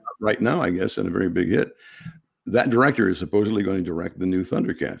 which is right now, I guess, and a very big hit. That director is supposedly going to direct the new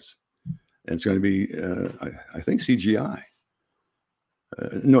Thundercats, and it's going to be, I think, CGI.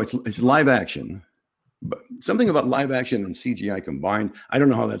 No, it's live action. But something about live action and CGI combined, I don't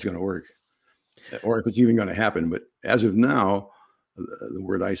know how that's going to work or if it's even going to happen. But as of now, the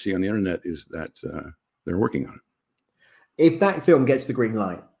word I see on the internet is that they're working on it. If that film gets the green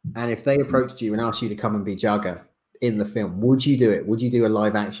light and if they approached you and asked you to come and be Jugger in the film, would you do it? Would you do a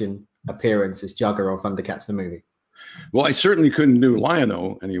live action appearance as Jugger on Thundercats the movie? Well, I certainly couldn't do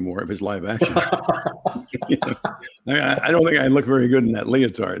Lion-O anymore if it's live action. You know, I don't think I look very good in that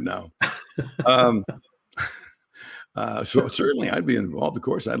leotard now. So certainly I'd be involved. Of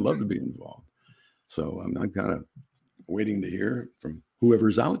course, I'd love to be involved. So I'm kind of waiting to hear from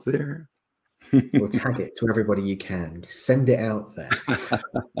whoever's out there. Or tag it to everybody you can. Send it out there.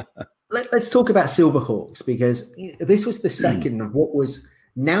 Let's talk about Silverhawks, because this was the second of what was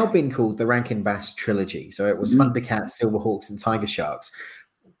now been called the Rankin Bass trilogy. So it was Thundercats, Silverhawks, and Tiger Sharks.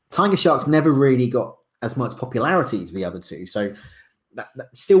 Tiger Sharks never really got as much popularity as the other two. So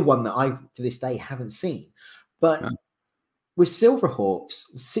that's still one that I, to this day, haven't seen. But with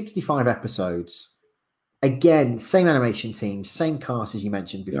Silverhawks, 65 episodes, again, same animation team, same cast as you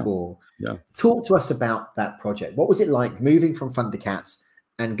mentioned before. Yeah. Talk to us about that project. What was it like moving from Thundercats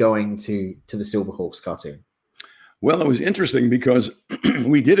and going to the Silverhawks cartoon? Well, it was interesting because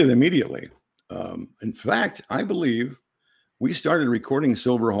we did it immediately. In fact, I believe we started recording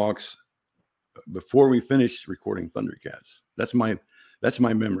Silverhawks before we finished recording Thundercats. That's my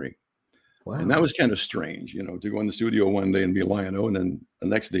memory. Wow. And that was kind of strange, to go in the studio one day and be Lion-O, and then the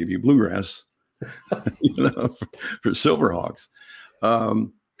next day be Bluegrass, for Silverhawks.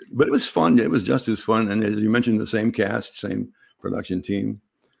 But it was fun. It was just as fun. And as you mentioned, the same cast, same production team.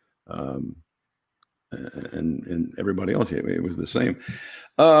 And everybody else, it was the same.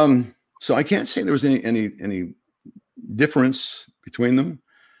 So I can't say there was any difference between them.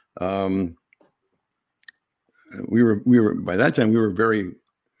 We were by that time we were very,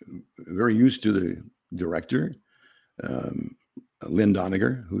 very used to the director, Lynn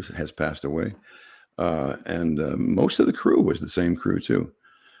Doniger, who has passed away, and most of the crew was the same crew too.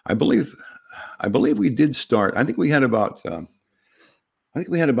 I believe we did start. I think we had about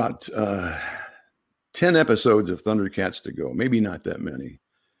 10 episodes of Thundercats to go, maybe not that many,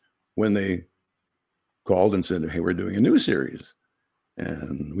 when they called and said, "Hey, we're doing a new series."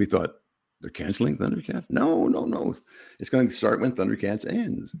 And we thought, they're canceling Thundercats? No. It's going to start when Thundercats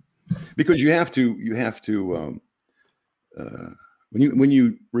ends. Because you have to when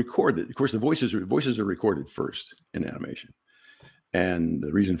you record it, of course, the voices are recorded first in animation. And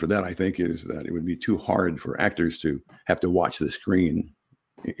the reason for that, I think, is that it would be too hard for actors to have to watch the screen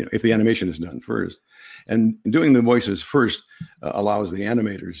if the animation is done first. And doing the voices first allows the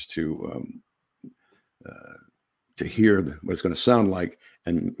animators to hear what it's going to sound like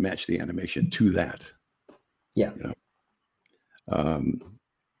and match the animation to that. Yeah.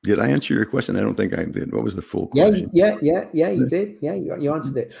 Did I answer your question? I don't think I did. What was the full question? Yeah, you did. Yeah, you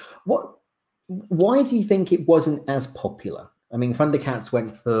answered it. Why do you think it wasn't as popular? I mean, Thundercats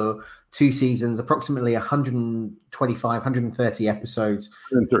went for 2 seasons, approximately 125, 130 episodes.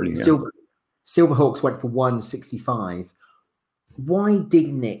 130, yeah. Silverhawks went for 165. Why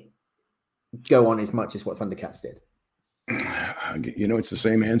didn't it go on as much as what Thundercats did? It's the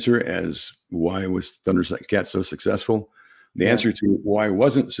same answer as why was Thundercats so successful. The answer to why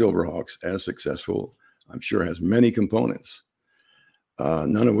wasn't Silverhawks as successful, I'm sure, has many components.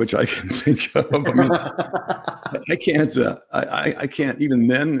 None of which I can think of. I mean, I can't even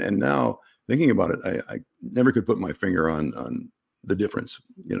then and now thinking about it. I never could put my finger on the difference.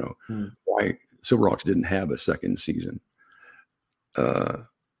 Why Silverhawks didn't have a second season. Do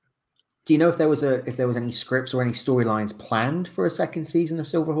you know if there was any scripts or any storylines planned for a second season of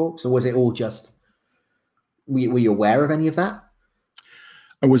Silverhawks, or was it all just? Were you aware of any of that?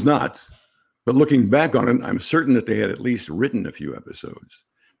 I was not. But looking back on it, I'm certain that they had at least written a few episodes,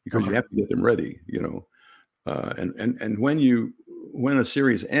 because you have to get them ready, and when a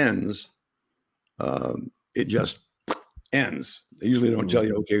series ends, it just ends. They usually don't tell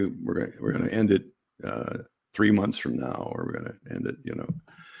you, okay, we're going to end it 3 months from now, or we're going to end it,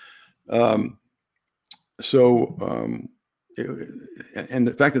 and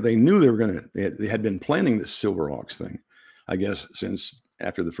the fact that they knew they had been planning this Silverhawks thing, I guess, since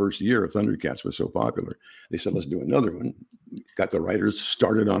after the first year of Thundercats was so popular, they said, let's do another one. Got the writers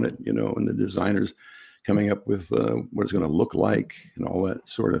started on it, and the designers coming up with what it's going to look like and all that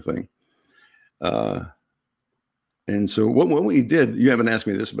sort of thing. And so what we did, you haven't asked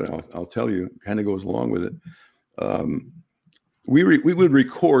me this, but I'll tell you, kind of goes along with it. We would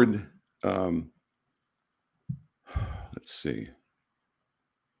record, let's see,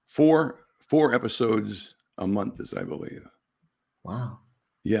 four episodes a month, as I believe. Wow.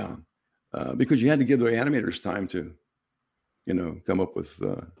 Yeah, because you had to give the animators time to, come up with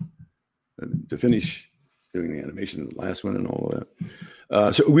to finish doing the animation of the last one and all of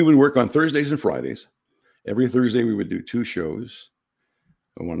that. So we would work on Thursdays and Fridays. Every Thursday we would do 2 shows.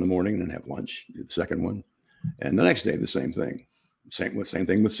 one in the morning, and then have lunch. Do the second one, and the next day the same thing. Same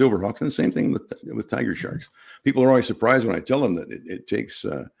thing with Silverhawks, and the same thing with Tiger Sharks. People are always surprised when I tell them that it takes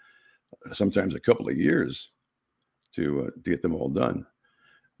sometimes a couple of years to get them all done,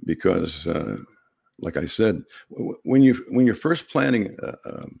 because like I said, when you're first planning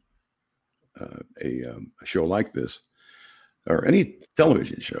a show like this, or any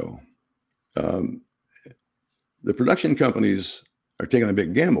television show, the production companies are taking a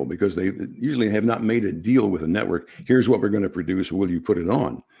big gamble, because they usually have not made a deal with a network. Here's what we're going to produce. Will you put it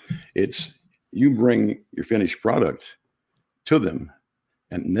on? It's you bring your finished product to them,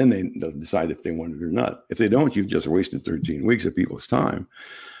 and then they'll decide if they want it or not. If they don't, you've just wasted 13 weeks of people's time.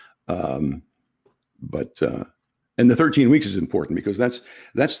 And the 13 weeks is important, because that's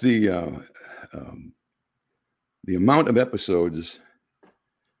the amount of episodes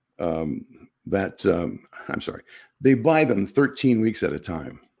I'm sorry, they buy them 13 weeks at a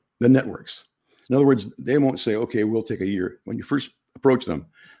time, the networks. In other words, they won't say, okay, we'll take a year. When you first approach them,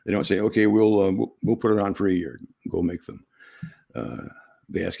 they don't say, okay, we'll put it on for a year, go make them.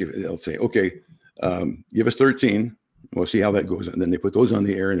 They ask if they'll say, okay, give us 13. We'll see how that goes. And then they put those on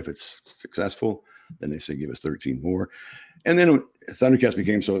the air. And if it's successful, then they say, give us 13 more. And then Thundercats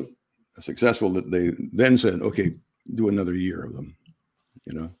became so successful that they then said, okay, do another year of them,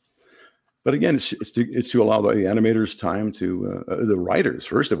 But again, it's to allow the animators time to the writers,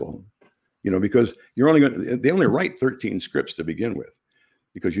 first of all, because they only write 13 scripts to begin with,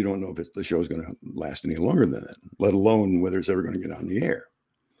 because you don't know if the show is going to last any longer than that, let alone whether it's ever going to get on the air.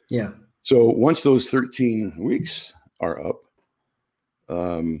 Yeah. So once those 13 weeks are up,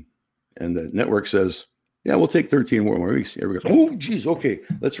 and the network says, yeah, we'll take 13 more weeks. Everybody goes, oh, geez, okay,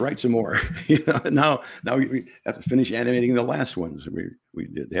 let's write some more. Now we have to finish animating the last ones.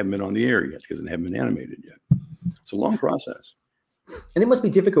 They haven't been on the air yet, because they haven't been animated yet. It's a long process. And it must be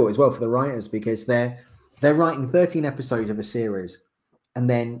difficult as well for the writers, because they're writing 13 episodes of a series, and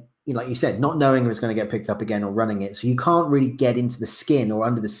then, like you said, not knowing if it's going to get picked up again or running it. So you can't really get into the skin or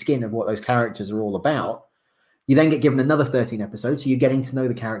under the skin of what those characters are all about. You then get given another 13 episodes, so you're getting to know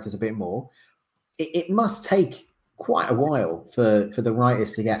the characters a bit more. It must take quite a while for the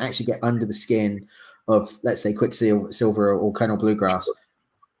writers to actually get under the skin of, let's say, Quicksilver or Colonel Bluegrass,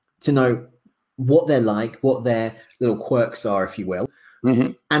 to know what they're like, what their little quirks are, if you will.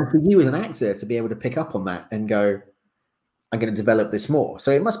 Mm-hmm. And for you as an actor to be able to pick up on that and go, I'm going to develop this more.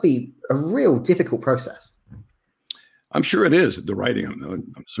 So it must be a real difficult process. I'm sure it is. The writing,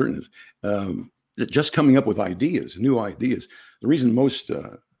 I'm certain is. Just coming up with ideas, new ideas. The reason most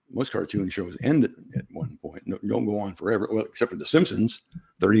cartoon shows end at one point, don't go on forever, well, except for The Simpsons,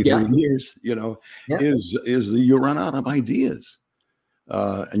 33 years, is you run out of ideas.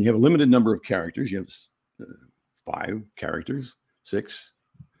 And you have a limited number of characters. You have 5 characters, 6,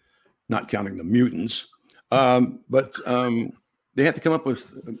 not counting the mutants. But they have to come up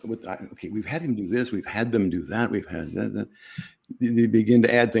with, okay, we've had him do this, we've had them do that, we've had that. They begin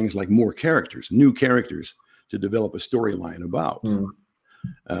to add things like more characters, new characters to develop a storyline about.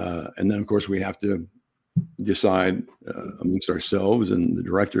 And then, of course, we have to decide amongst ourselves and the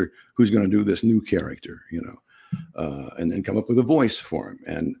director who's going to do this new character, and then come up with a voice for him,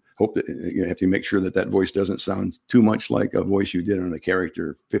 and hope that you have to make sure that voice doesn't sound too much like a voice you did on a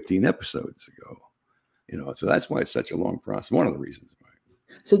character 15 episodes ago. So that's why it's such a long process. One of the reasons why.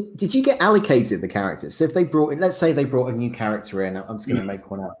 So did you get allocated the characters? So if they brought in, let's say they brought a new character in, I'm just going to make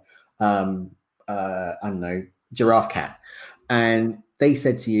one up. I don't know, Giraffe Cat. And they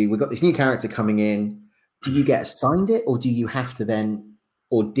said to you, we've got this new character coming in. Do you get assigned it, or do you have to then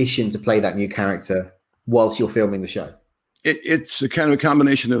audition to play that new character whilst you're filming the show? It's a kind of a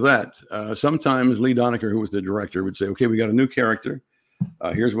combination of that. Sometimes Lee Doniker, who was the director, would say, okay, we got a new character.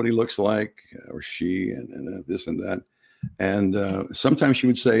 Here's what he looks like, or she, and this and that. And sometimes she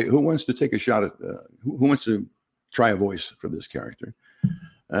would say, who wants to take a shot at, who wants to try a voice for this character?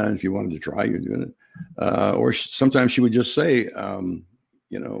 And if you wanted to try, you'd do it. Or sometimes she would just say,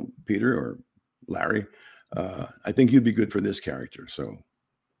 Peter or Larry, I think you'd be good for this character. So,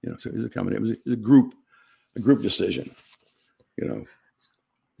 so it was a combination. It was a group decision,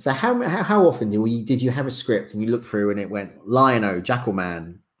 So how often did you have a script and you look through and it went Lion-O,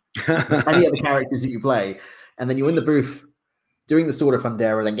 Jackalman, any other characters that you play, and then you're in the booth doing the Sword of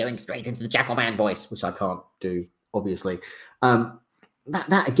Fundera, then going straight into the Jackalman voice, which I can't do, obviously.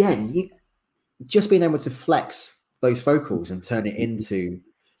 That again, just being able to flex those vocals and turn it into,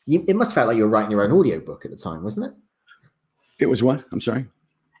 it must have felt like you were writing your own audiobook at the time, wasn't it? It was what? I'm sorry.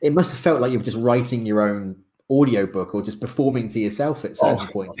 It must have felt like you were just writing your own audiobook or just performing to yourself at certain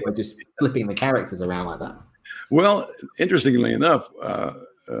points, or just flipping the characters around like that. Well, interestingly enough,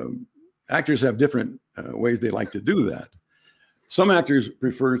 actors have different ways they like to do that. Some actors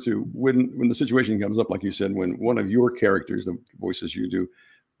prefer to, when the situation comes up, like you said, when one of your characters, the voices you do,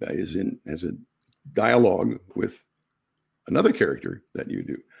 has a dialogue with another character that you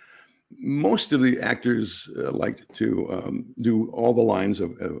do. Most of the actors like to do all the lines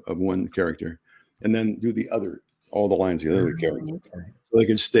of one character, and then do all the lines of the other character, so they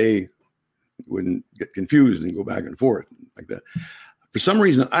can wouldn't get confused and go back and forth like that. For some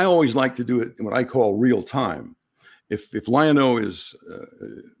reason, I always like to do it in what I call real time. If Lion-O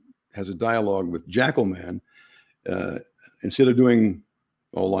has a dialogue with Jackalman, instead of doing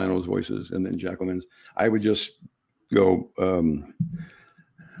all Lion-O's voices and then Jackalman's, I would just go,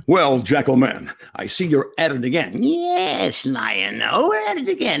 well, Jackalman, I see you're at it again. Yes, Lion-O, we're at it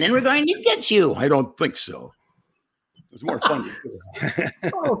again, and we're going to get you. I don't think so. It was more fun.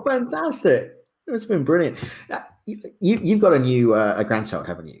 Oh, fantastic. It's been brilliant. You've got a new a grandchild,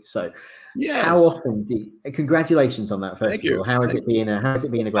 haven't you? So yes. How often congratulations on that, first of all. How is it being a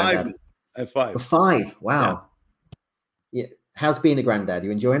granddad? At 5. 5. Wow. Yeah. How's being a granddad?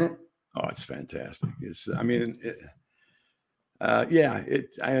 You enjoying it? Oh, it's fantastic. I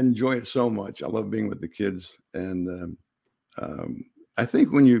enjoy it so much. I love being with the kids. And I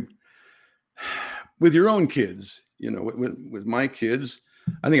think with your own kids, with my kids,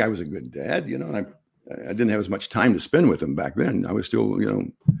 I think I was a good dad. I didn't have as much time to spend with them back then. I was still,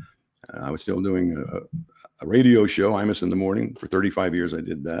 doing a radio show, Imus in the Morning. For 35 years, I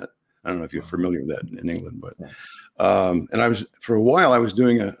did that. I don't know if you're familiar with that in England, but and for a while I was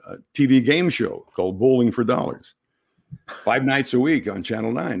doing a TV game show called Bowling for Dollars, 5 nights a week on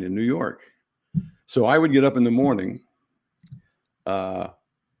Channel 9 in New York. So I would get up in the morning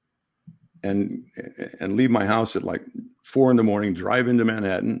and leave my house at like 4 a.m, drive into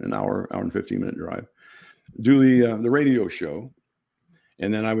Manhattan, an hour and 15-minute drive, do the radio show,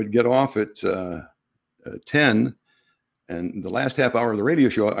 and then I would get off at 10, and the last half hour of the radio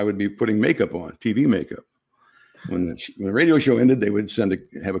show I would be putting makeup on, TV makeup. When the radio show ended, they would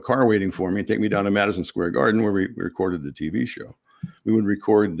have a car waiting for me and take me down to Madison Square Garden, where we recorded the TV show. We would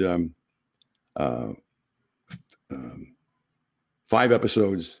record 5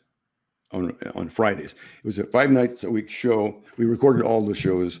 episodes on Fridays. It was a 5 nights a week show. We recorded all the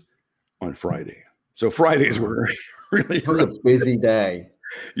shows on Friday. So Fridays were really it was a busy day.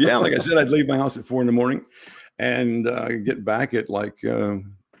 Yeah, like I said, I'd leave my house at 4 a.m. and get back at like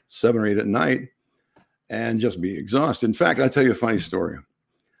 7 or 8 at night and just be exhausted. In fact, I'll tell you a funny story.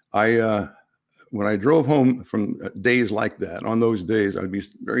 When I drove home from days like that, on those days, I'd be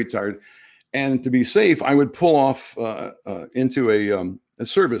very tired. And to be safe, I would pull off into a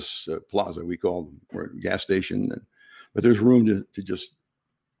service plaza, we call them, or a gas station. But there's room to just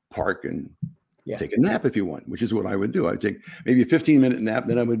park and take a nap if you want, which is what I would do. I'd take maybe a 15-minute nap,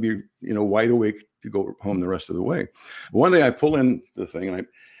 then I would be, wide awake to go home the rest of the way. One day I pull in the thing, and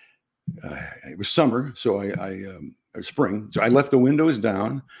it was summer, so or spring, so I left the windows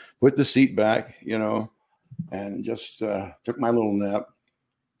down, put the seat back, and just took my little nap.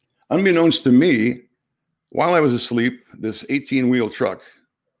 Unbeknownst to me, while I was asleep, this 18-wheel truck,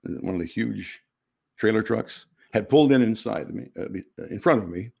 one of the huge trailer trucks, had pulled in inside of me, in front of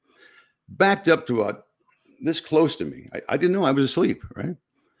me, backed up to about this close to me. I didn't know I was asleep, right?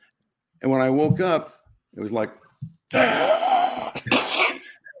 And when I woke up, it was like, I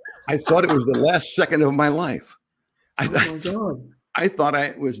thought it was the last second of my life. I thought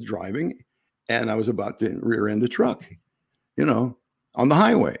I was driving and I was about to rear end a truck, on the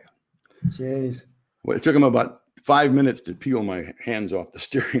highway. Jeez. Well, it took him about 5 minutes to peel my hands off the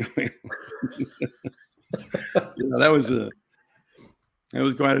steering wheel. That was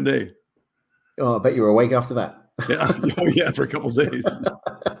quite a day. Oh, I bet you were awake after that. Yeah, for a couple of days.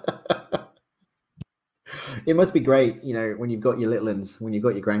 It must be great, when you've got your little ones, when you've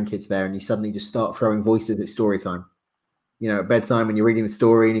got your grandkids there, and you suddenly just start throwing voices at story time. At bedtime when you're reading the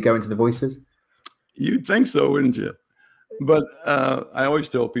story and you go into the voices. You'd think so, wouldn't you? But I always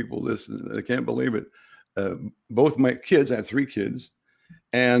tell people this, and I can't believe it. Both my kids, I have 3 kids,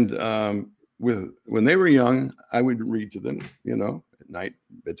 and when they were young, I would read to them, at night,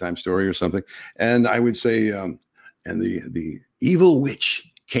 bedtime story or something, and I would say, and the evil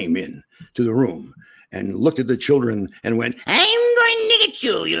witch came in to the room and looked at the children and went, "I'm going to get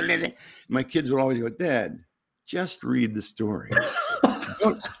you, you little." My kids would always go, "Dad, just read the story.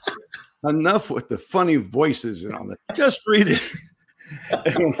 Enough with the funny voices and all that. Just read it."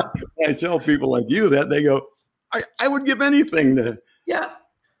 And I tell people like you that, they go, I would give anything to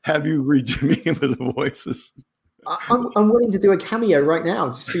have you read to me with the voices. I'm willing to do a cameo right now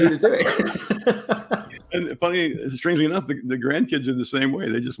just for you to do it. And funny, strangely enough, the grandkids are the same way.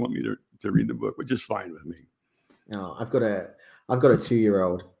 They just want me to read the book, which is fine with me. Oh, I've got a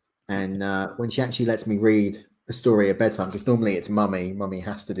 2-year-old, and when she actually lets me read a story at bedtime, because normally it's mummy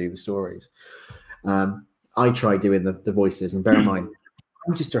has to do the stories. I try doing the voices, and bear in mind,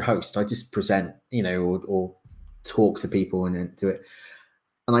 I'm just her host. I just present, or talk to people and then do it.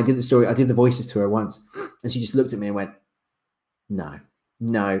 And I did the voices to her once, and she just looked at me and went, no.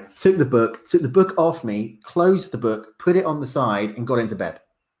 Took the book off me, closed the book, put it on the side, and got into bed.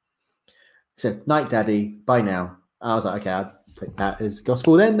 Said, night, Daddy, bye now. I was like, okay, I'll take that as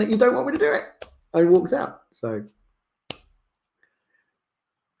gospel then that you don't want me to do it. I walked out. So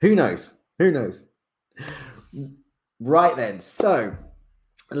who knows? Right then. So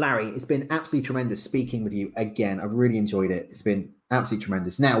Larry, it's been absolutely tremendous speaking with you again. I've really enjoyed it. It's been absolutely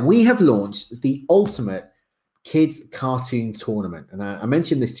tremendous. Now, we have launched the Ultimate Kids Cartoon Tournament. And I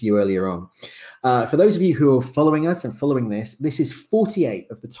mentioned this to you earlier on. For those of you who are following us and following this is 48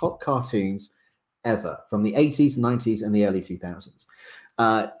 of the top cartoons ever from the 80s, 90s, and the early 2000s.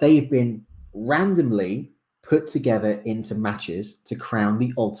 They've been randomly put together into matches to crown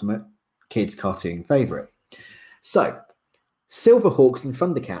the ultimate kids cartoon favorite. So Silverhawks and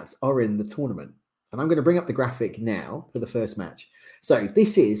Thundercats are in the tournament. And I'm going to bring up the graphic now for the first match. So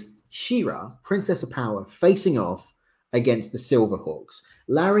this is She-Ra, Princess of Power, facing off against the Silverhawks.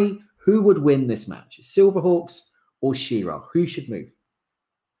 Larry, who would win this match? Silverhawks or She-Ra? Who should move?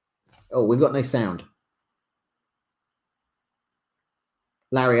 Oh, we've got no sound.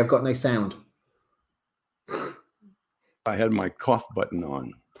 Larry, I've got no sound. I had my cough button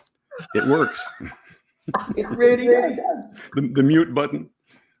on. It works. It really does. The mute button.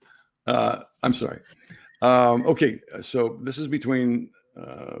 I'm sorry. Okay, so this is between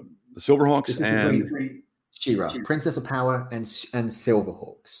the Silverhawks and She-Ra, Princess of Power and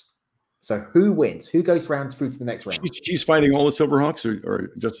Silverhawks. So who wins? Who goes through to the next round? She's fighting all the Silverhawks,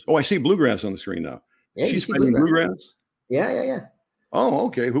 or just? Oh, I see Bluegrass on the screen now. Yeah, she's fighting Bluegrass. Yeah. Oh,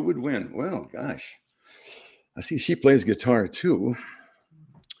 okay. Who would win? Well, gosh, I see she plays guitar too.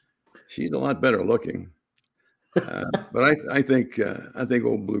 She's a lot better looking, but I think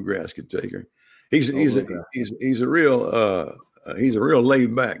old Bluegrass could take her. He's a real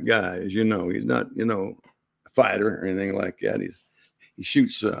laid back guy, as you know. He's not a fighter or anything like that. He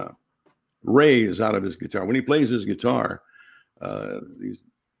shoots rays out of his guitar when he plays his guitar. These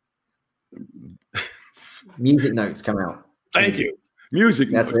music notes come out. Thank you. Music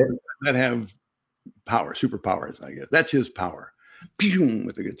notes that have power, superpowers. I guess that's his power. Pew,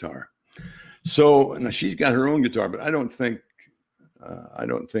 with the guitar. So now she's got her own guitar, but I don't think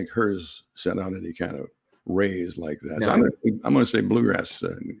hers sent out any kind of rays like that. No. So I'm going to say Bluegrass.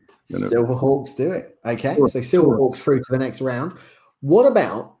 Silverhawks do it. Okay, so Silverhawks through to the next round. What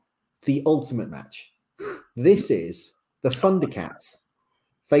about the ultimate match? This is the Thundercats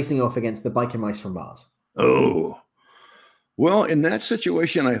facing off against the Biker Mice from Mars. Oh, well, in that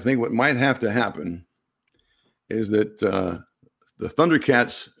situation, I think what might have to happen is that the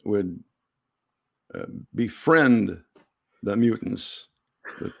Thundercats would befriend the mutants,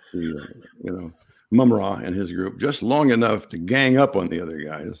 Mum-Ra and his group, just long enough to gang up on the other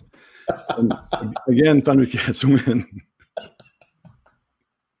guys. And again, Thundercats win.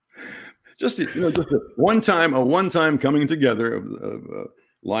 just a one-time coming together of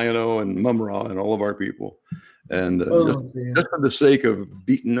Lion-O and Mum-Ra and all of our people, and just for the sake of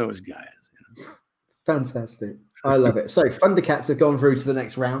beating those guys. Fantastic. I love it. So Thundercats have gone through to the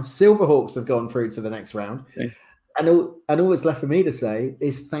next round. Silverhawks have gone through to the next round. Okay. And all that's left for me to say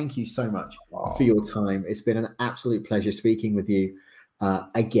is thank you so much for your time. It's been an absolute pleasure speaking with you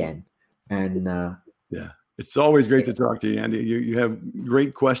again. And it's always great to talk to you, Andy. You have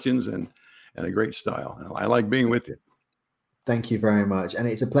great questions and a great style. I like being with you. Thank you very much. And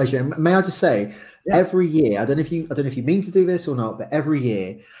it's a pleasure. And may I just say, every year, I don't know if you mean to do this or not, but every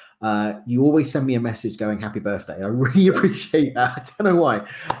year, you always send me a message going happy birthday. I really appreciate that. I don't know why.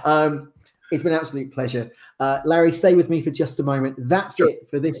 It's been an absolute pleasure. Larry, stay with me for just a moment. That's it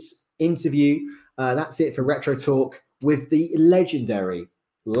for this interview. That's it for Retro Talk with the legendary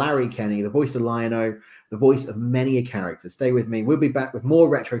Larry Kenney, the voice of Lion-O, the voice of many a character. Stay with me. We'll be back with more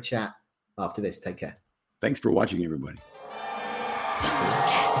Retro Chat after this. Take care. Thanks for watching, everybody.